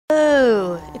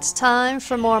Oh, it's time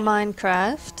for more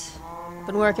Minecraft.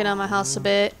 Been working on my house a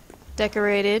bit,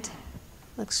 decorated.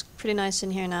 Looks pretty nice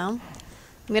in here now.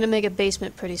 I'm gonna make a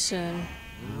basement pretty soon,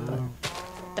 but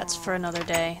that's for another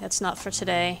day. That's not for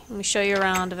today. Let me show you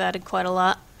around. I've added quite a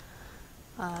lot.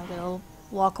 We'll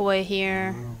walk away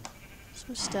here.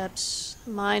 Some steps.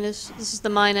 This is the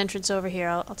mine entrance over here.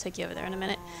 I'll take you over there in a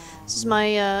minute. This is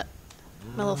my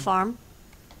little farm,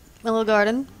 my little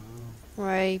garden,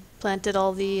 where I planted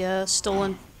all the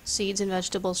stolen seeds and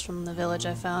vegetables from the village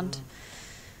I found.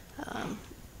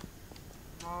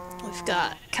 We've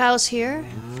got cows here,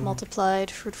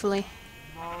 multiplied fruitfully.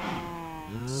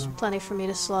 There's plenty for me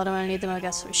to slaughter when I need them. I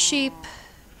got some sheep,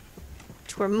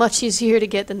 which were much easier to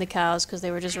get than the cows because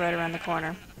they were just right around the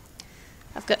corner.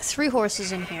 I've got 3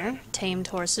 horses in here, tamed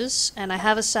horses, and I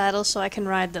have a saddle so I can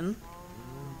ride them.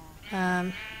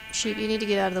 Sheep, you need to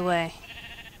get out of the way.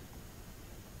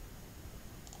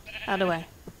 Out of the way.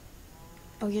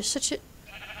 Oh, you're such a...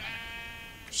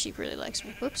 Sheep really likes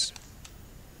me. Whoops.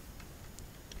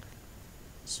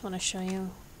 Just want to show you...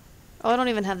 Oh, I don't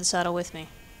even have the saddle with me.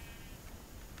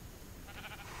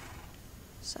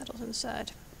 Saddle's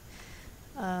inside.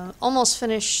 Almost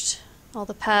finished all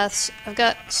the paths. I've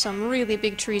got some really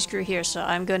big trees grew here, so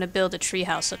I'm going to build a tree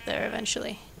house up there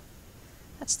eventually.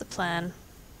 That's the plan.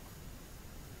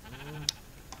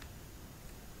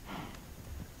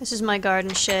 This is my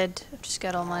garden shed. I've just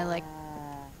got all my, like,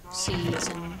 seeds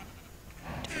and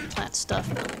different plant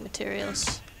stuff, building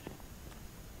materials.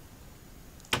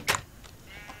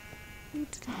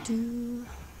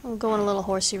 We'll go on a little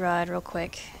horsey ride real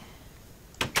quick.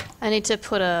 I need to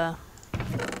put a...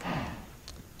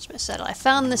 Where's my saddle? I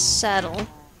found this saddle.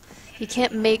 You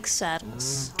can't make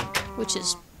saddles, which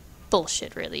is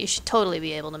bullshit, really. You should totally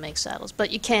be able to make saddles, but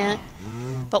you can't.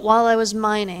 But while I was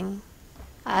mining,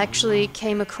 I actually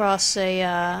came across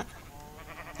a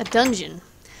dungeon.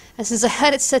 And since I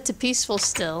had it set to peaceful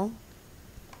still,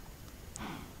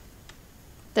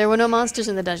 there were no monsters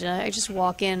in the dungeon. I just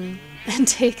walk in and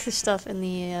take the stuff in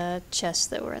the chests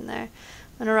that were in there.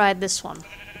 I'm gonna ride this one.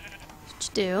 What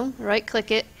you do,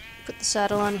 right-click it, put the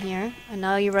saddle on here, and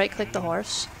now you right-click the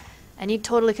horse, and you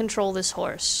totally control this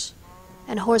horse.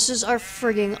 And horses are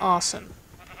frigging awesome.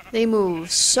 They move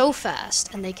so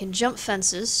fast, and they can jump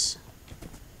fences.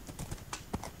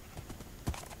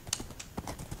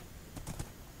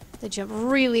 They jump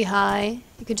really high.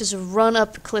 You can just run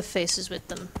up cliff faces with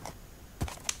them.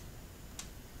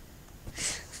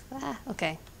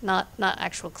 Okay, not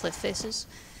actual cliff faces.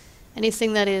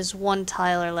 Anything that is 1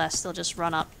 tile or less, they'll just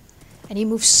run up. And he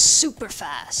moves super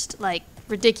fast, like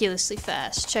ridiculously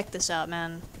fast. Check this out,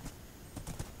 man.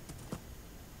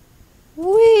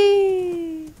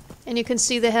 Whee! And you can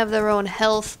see they have their own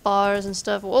health bars and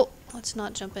stuff. Whoa, let's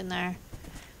not jump in there.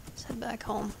 Let's head back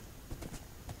home.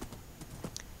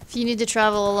 If you need to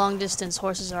travel a long distance,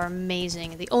 horses are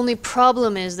amazing. The only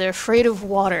problem is they're afraid of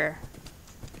water.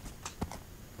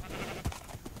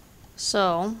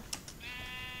 So,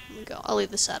 here we go. I'll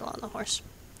leave the saddle on the horse.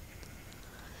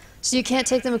 So you can't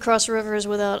take them across rivers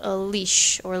without a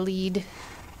leash or lead.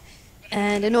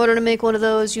 And in order to make one of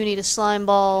those, you need a slime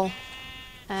ball.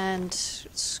 And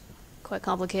it's quite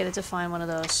complicated to find one of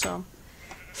those. So,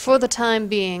 for the time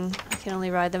being, I can only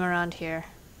ride them around here.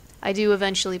 I do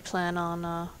eventually plan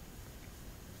on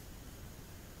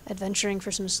adventuring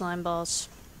for some slime balls.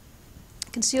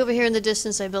 You can see over here in the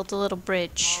distance I built a little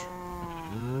bridge.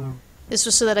 This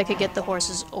was so that I could get the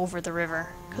horses over the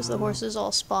river, because the horses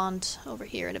all spawned over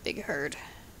here in a big herd.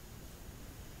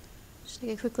 Just take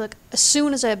a quick look. As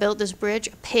soon as I built this bridge,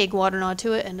 a pig watered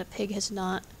onto it, and the pig has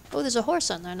not... Oh, there's a horse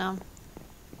on there now.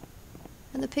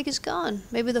 And the pig is gone.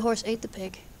 Maybe the horse ate the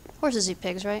pig. Horses eat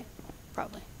pigs, right?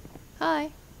 Probably.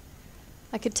 Hi.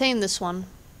 I could tame this one.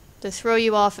 They throw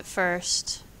you off at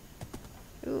first.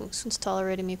 Ooh, this one's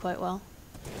tolerating me quite well.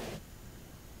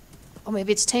 Oh,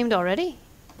 maybe it's tamed already?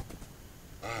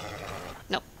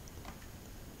 Nope.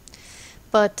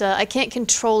 But I can't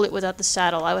control it without the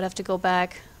saddle. I would have to go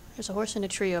back. There's a horse in a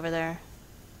tree over there.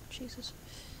 Jesus.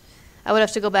 I would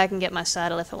have to go back and get my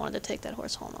saddle if I wanted to take that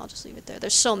horse home. I'll just leave it there.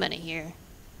 There's so many here.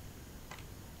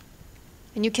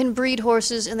 And you can breed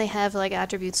horses, and they have like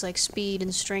attributes like speed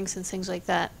and strength and things like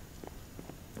that.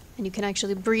 And you can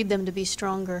actually breed them to be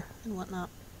stronger and whatnot.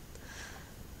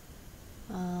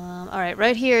 Alright,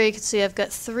 right here you can see I've got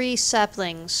 3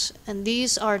 saplings, and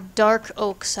these are dark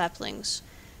oak saplings.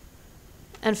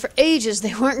 And for ages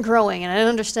they weren't growing, and I didn't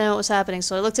understand what was happening,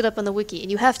 so I looked it up on the wiki.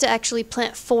 And you have to actually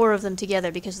plant 4 of them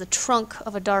together, because the trunk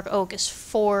of a dark oak is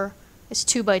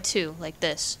 2 by 2, like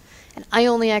this. And I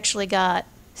only actually got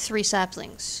 3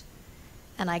 saplings.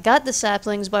 And I got the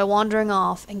saplings by wandering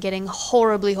off and getting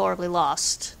horribly, horribly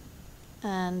lost.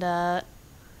 And I'm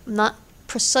not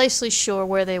precisely sure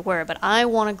where they were, but I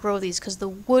want to grow these because the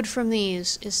wood from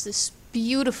these is this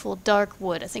beautiful dark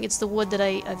wood. I think it's the wood that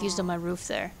I've used on my roof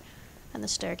there and the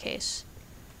staircase.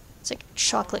 It's like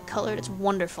chocolate colored. It's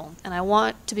wonderful. And I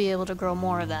want to be able to grow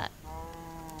more of that.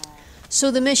 So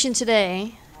the mission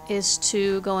today is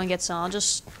to go and get some. I'll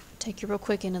just take you real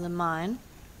quick into the mine.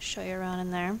 Show you around in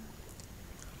there.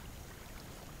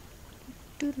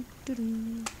 I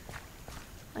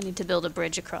need to build a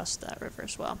bridge across that river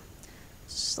as well.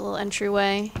 Just a little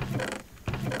entryway.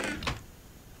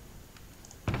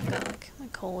 Got like my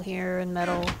coal here and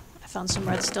metal. I found some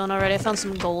redstone already. I found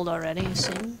some gold already, you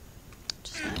see? Which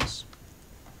is nice.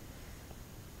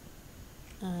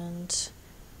 And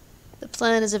the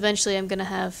plan is eventually I'm gonna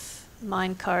have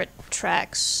minecart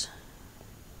tracks.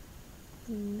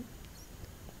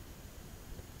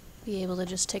 Be able to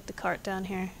just take the cart down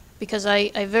here. Because I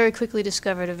very quickly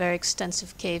discovered a very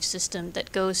extensive cave system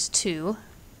that goes to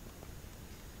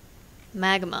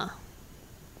magma.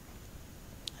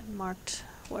 I marked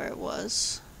where it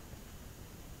was.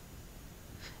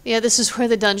 Yeah, this is where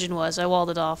the dungeon was. I walled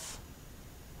it off.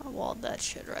 I walled that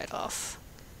shit right off.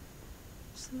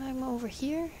 Is the magma over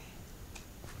here?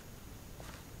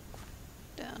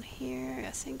 Down here,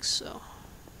 I think so.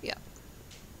 Yeah.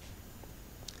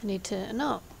 I need to...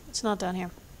 No, it's not down here.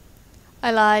 I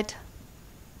lied.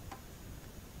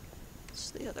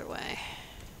 It's the other way.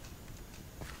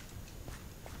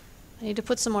 I need to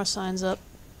put some more signs up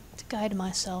to guide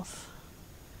myself.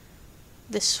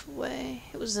 This way.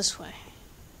 It was this way.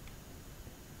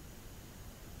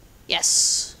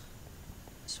 Yes.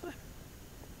 This way.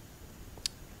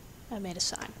 I made a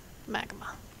sign.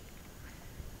 Magma.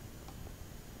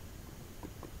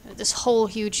 This whole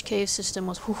huge cave system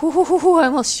was... I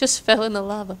almost just fell in the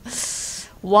lava.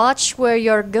 Watch where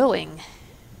you're going.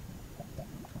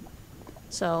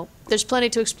 So, there's plenty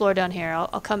to explore down here.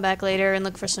 I'll come back later and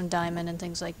look for some diamond and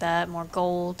things like that. More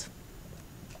gold.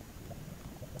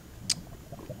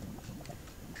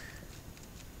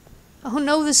 Oh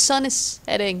no, the sun is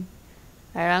setting.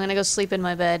 Alright, I'm gonna go sleep in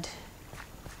my bed.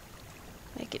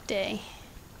 Make it day.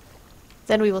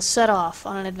 Then we will set off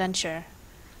on an adventure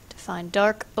to find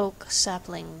dark oak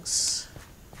saplings.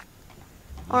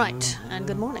 Alright, and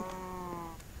good morning.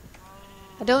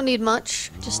 I don't need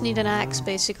much, just need an axe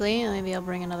basically, and maybe I'll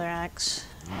bring another axe.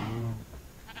 I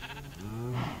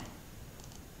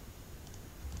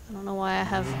don't know why I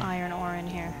have iron ore in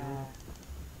here.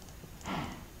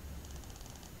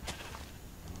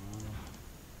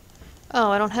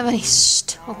 Oh, I don't have any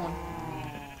stone.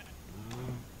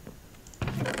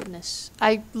 Goodness.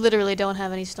 I literally don't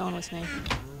have any stone with me.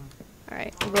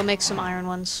 Alright, we'll go make some iron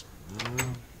ones.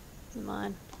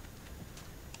 Mine.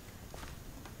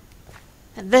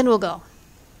 And then we'll go.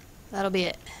 That'll be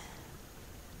it.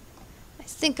 I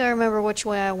think I remember which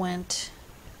way I went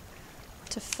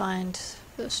to find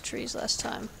those trees last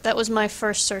time. That was my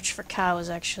first search for cows,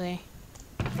 actually.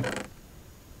 I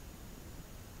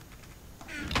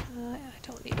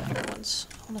don't need other ones.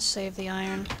 I want to save the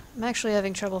iron. I'm actually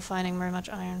having trouble finding very much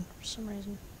iron for some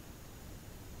reason.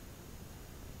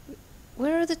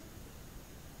 Where are the...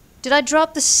 Did I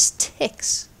drop the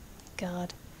sticks?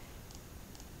 God.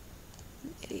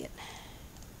 Idiot.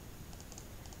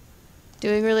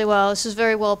 Doing really well. This is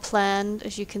very well planned,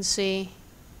 as you can see.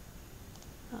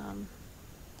 I'll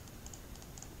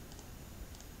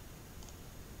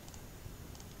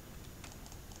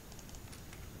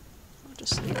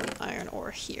just leave the iron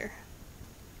ore here.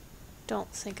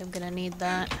 Don't think I'm gonna need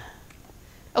that.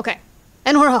 Okay,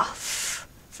 and we're off.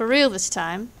 For real this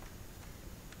time.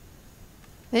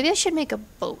 Maybe I should make a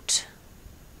boat.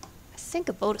 I think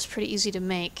a boat is pretty easy to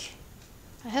make.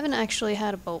 I haven't actually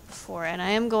had a boat before, and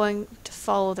I am going to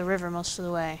follow the river most of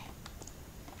the way.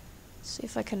 Let's see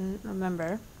if I can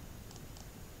remember.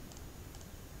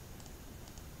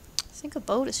 I think a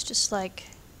boat is just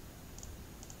like...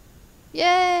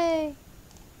 Yay!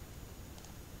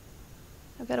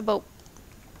 I've got a boat.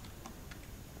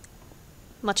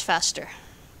 Much faster.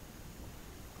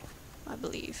 I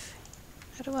believe.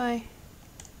 How do I...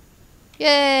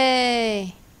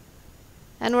 Yay!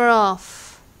 And we're off.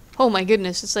 Oh my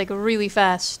goodness, it's like really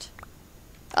fast.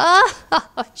 Ah!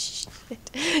 Oh, shit.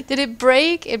 Did it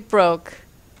break? It broke.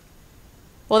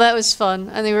 Well, that was fun.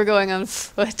 I think we're going on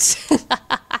foot.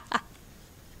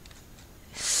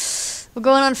 We're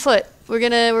going on foot. We're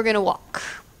gonna walk.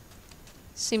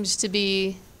 Seems to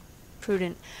be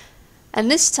prudent.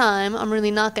 And this time, I'm really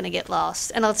not gonna get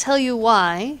lost. And I'll tell you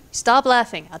why. Stop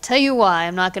laughing. I'll tell you why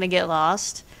I'm not gonna get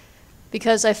lost.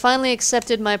 Because I finally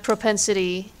accepted my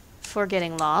propensity for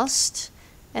getting lost,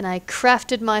 and I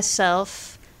crafted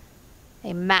myself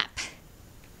a map.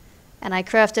 And I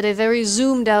crafted a very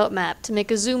zoomed out map. To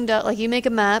make a zoomed out, like you make a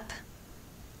map,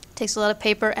 it takes a lot of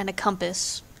paper and a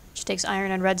compass, which takes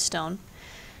iron and redstone,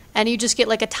 and you just get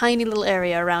like a tiny little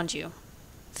area around you.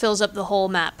 Fills up the whole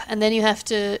map, and then you have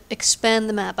to expand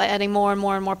the map by adding more and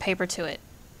more and more paper to it.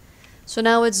 So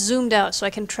now it's zoomed out, so I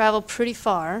can travel pretty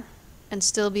far and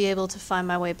still be able to find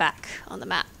my way back on the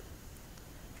map.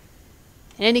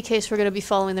 In any case, we're going to be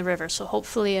following the river, so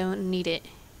hopefully I won't need it.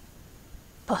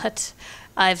 But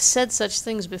I've said such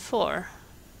things before.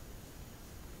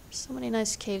 So many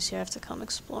nice caves here I have to come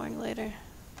exploring later.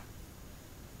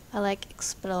 I like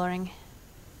exploring.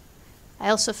 I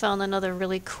also found another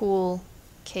really cool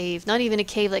cave. Not even a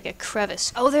cave, like a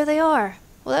crevice. Oh, there they are!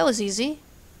 Well, that was easy.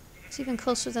 It's even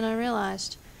closer than I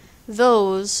realized.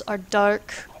 Those are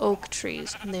dark oak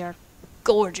trees, and they are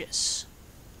gorgeous.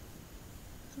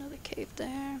 Another cave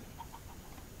there.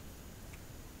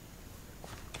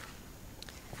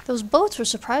 Those boats were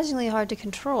surprisingly hard to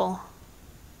control.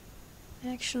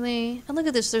 Actually, and look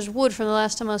at this, there's wood from the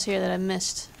last time I was here that I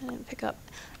missed. I didn't pick up.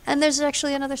 And there's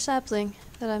actually another sapling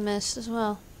that I missed as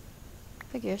well.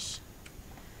 Figures.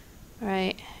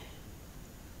 Alright.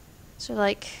 So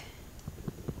like...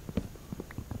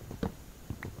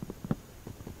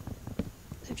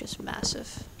 they're just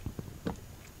massive.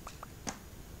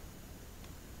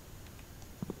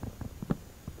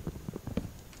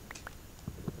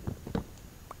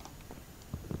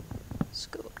 Let's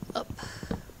go up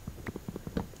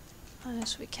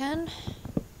as we can.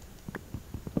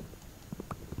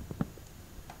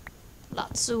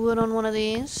 Lots of wood on one of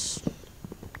these.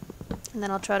 And then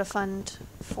I'll try to find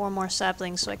 4 more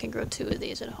saplings so I can grow 2 of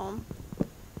these at home.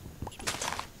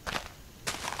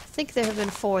 I think there have been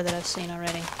 4 that I've seen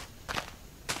already.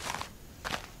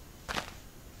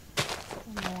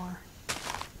 One more.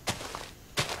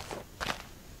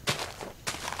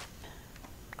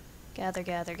 Gather,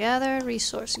 gather, gather.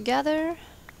 Resource gather.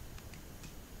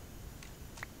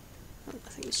 Oh, I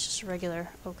think it's just a regular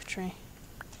oak tree.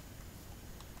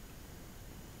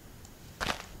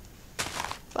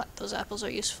 But those apples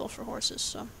are useful for horses,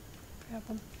 so grab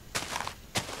them.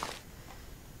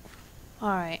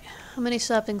 Alright, how many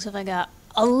saplings have I got?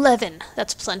 11!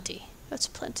 That's plenty. That's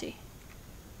plenty.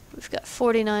 We've got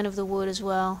 49 of the wood as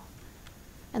well.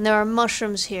 And there are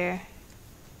mushrooms here.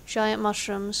 Giant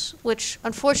mushrooms, which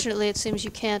unfortunately it seems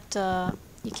you can't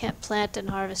plant and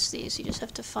harvest these. You just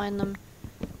have to find them.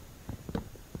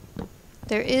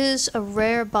 There is a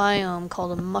rare biome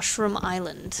called a mushroom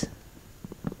island.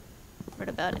 Read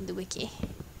about it in the wiki.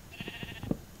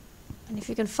 And if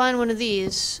you can find one of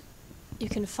these, you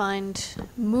can find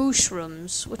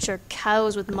mooshrooms, which are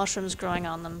cows with mushrooms growing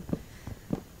on them.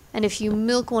 And if you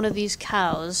milk one of these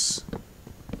cows,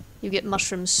 you get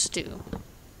mushroom stew.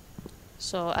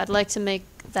 So I'd like to make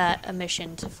that a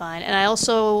mission to find. And I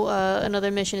also,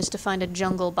 another mission is to find a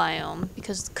jungle biome,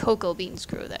 because the cocoa beans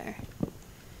grow there.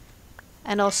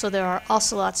 And also there are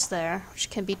ocelots there, which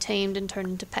can be tamed and turned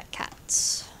into pet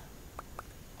cats.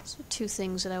 So 2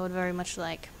 things that I would very much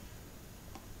like.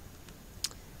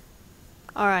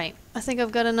 Alright, I think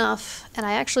I've got enough, and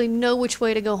I actually know which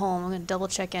way to go home. I'm going to double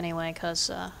check anyway, because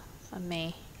I'm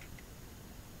me.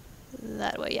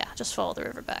 That way, yeah, just follow the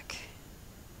river back.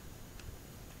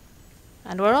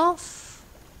 And we're off!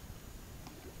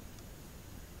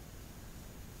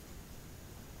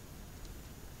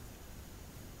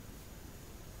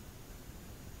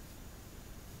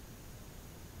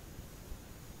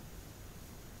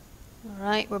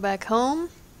 Alright, we're back home.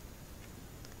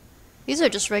 These are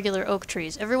just regular oak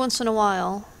trees. Every once in a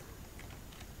while,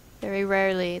 very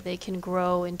rarely, they can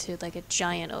grow into like a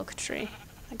giant oak tree.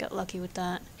 I got lucky with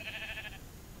that.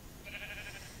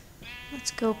 Let's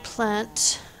go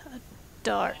plant a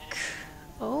dark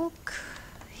oak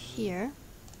here.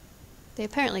 They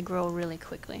apparently grow really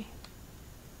quickly.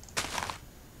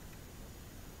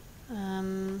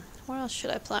 Where else should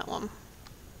I plant one?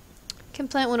 I can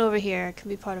plant one over here. It can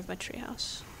be part of my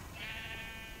treehouse.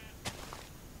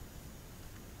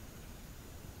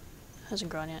 Hasn't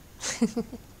grown yet.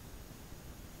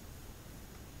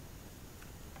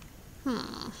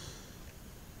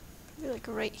 Maybe like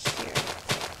right here.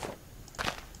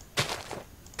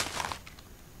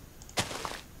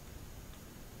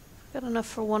 Got enough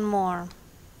for one more.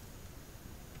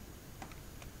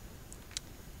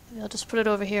 Maybe I'll just put it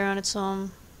over here on its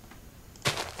own.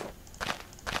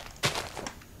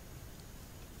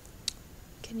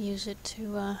 Can use it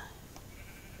to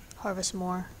harvest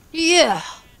more. Yeah!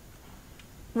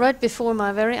 Right before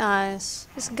my very eyes.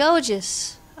 It's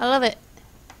gorgeous. I love it.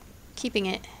 Keeping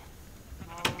it.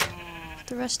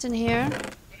 the rest in here.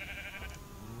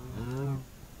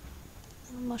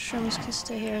 Mushrooms can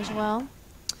stay here as well.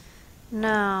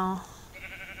 Now,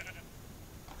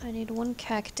 I need one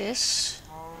cactus.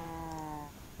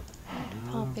 And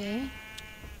a poppy.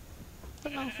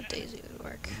 Don't know if a daisy would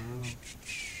work.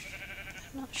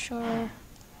 I'm not sure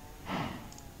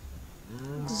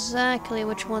exactly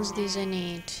which ones of these I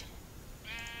need.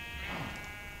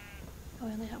 Oh,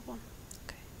 I only have one.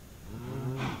 Okay.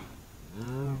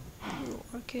 Ooh,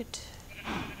 orchid.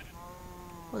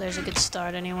 Well, there's a good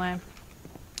start anyway.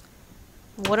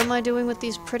 What am I doing with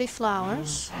these pretty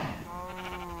flowers?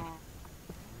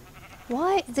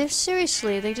 Why? They're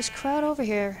seriously, they just crowd over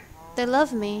here. They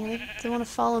love me. They want to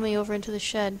follow me over into the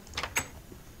shed.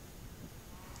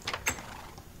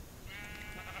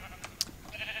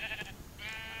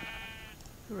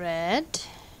 Red.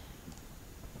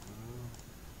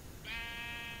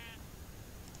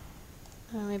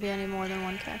 Maybe I need more than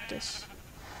one cactus.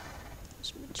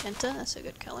 There's magenta, that's a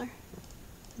good color.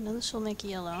 I know this will make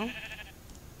yellow.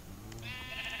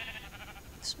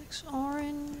 This makes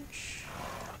orange.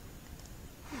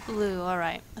 Blue,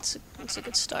 alright. That's a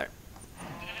good start.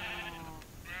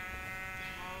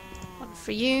 One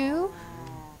for you.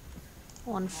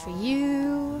 One for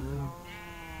you.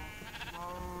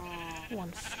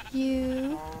 One for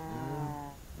you.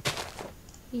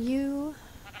 You.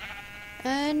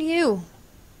 And you.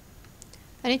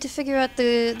 I need to figure out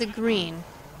the green.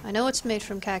 I know it's made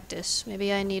from cactus.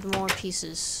 Maybe I need more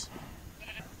pieces.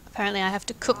 Apparently I have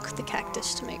to cook the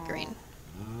cactus to make green.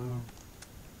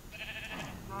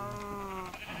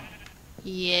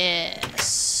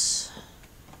 Yes.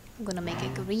 I'm gonna make a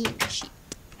green sheep.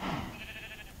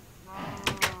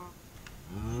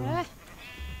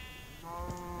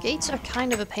 Gates are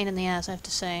kind of a pain in the ass, I have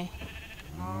to say.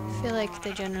 I feel like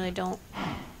they generally don't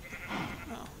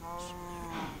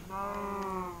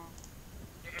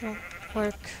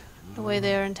work the way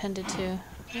they are intended to.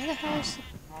 Where the hell is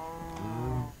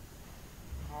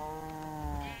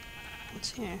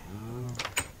what's here?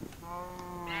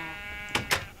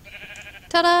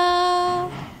 Ta-da!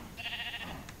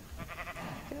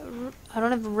 I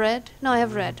don't have red. No, I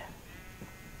have red.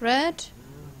 Red,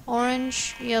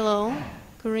 orange, yellow,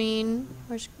 green.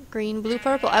 Where's green, blue,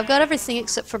 purple? I've got everything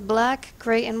except for black,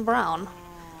 gray, and brown.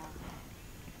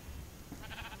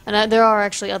 And there are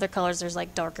actually other colors. There's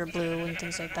like darker blue and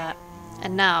things like that.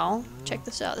 And now, check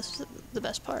this out. This is the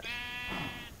best part.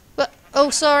 But oh,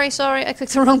 sorry. I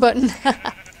clicked the wrong button.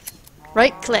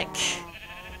 Right click.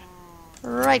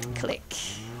 Right click.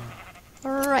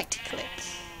 Right click.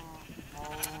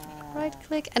 Right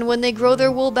click. And when they grow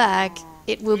their wool back,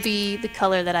 it will be the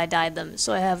color that I dyed them.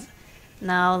 So I have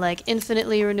now like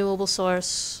infinitely renewable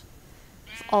source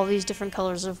of all these different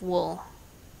colors of wool.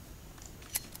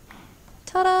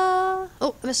 Ta-da!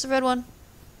 Oh, I missed the red one.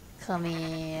 Come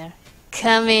here.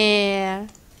 Come here.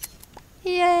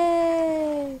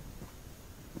 Yay!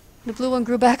 The blue one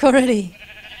grew back already.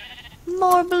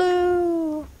 More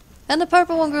blue! And the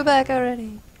purple one grew back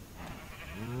already.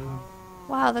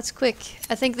 Wow, that's quick.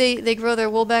 I think they grow their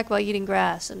wool back by eating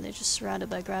grass, and they're just surrounded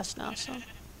by grass now, so...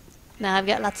 Now I've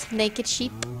got lots of naked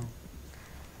sheep.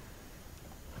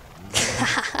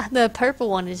 The purple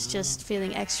one is just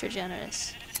feeling extra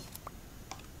generous.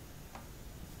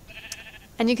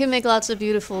 And you can make lots of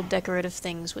beautiful decorative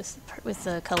things with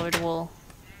the colored wool.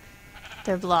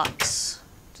 They're blocks,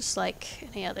 just like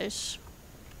any others.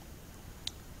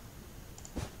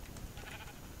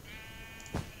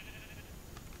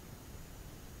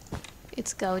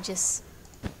 It's gorgeous.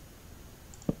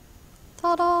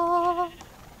 Ta-da!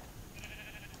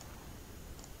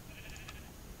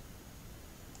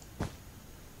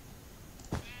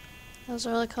 Those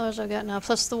are all the colors I've got now,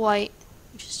 plus the white,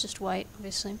 which is just white,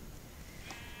 obviously.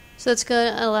 So that's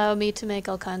going to allow me to make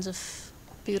all kinds of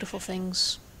beautiful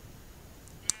things.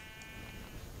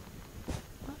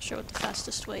 Not sure what the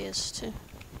fastest way is to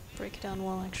break down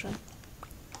wool, actually.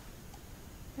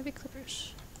 Maybe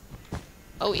clippers.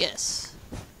 Oh yes.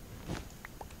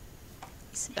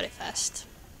 It's very fast.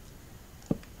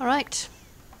 Alright.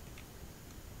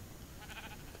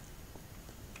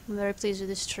 I'm very pleased with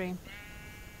this tree.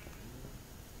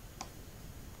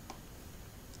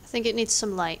 I think it needs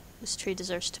some light. This tree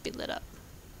deserves to be lit up.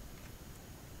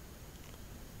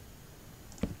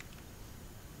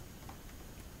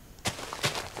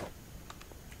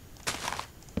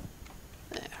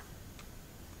 There.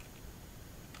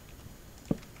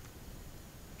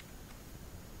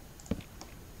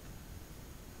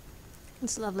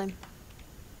 It's lovely.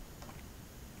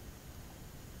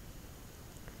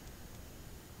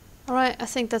 Alright, I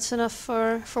think that's enough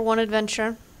for one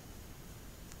adventure.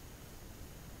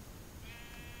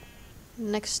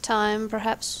 Next time,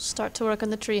 perhaps start to work on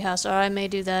the treehouse, or I may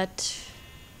do that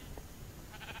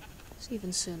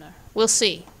even sooner. We'll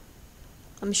see.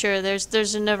 I'm sure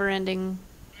there's a never-ending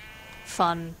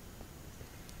fun,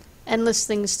 endless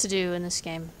things to do in this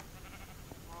game.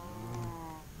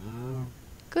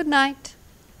 Good night.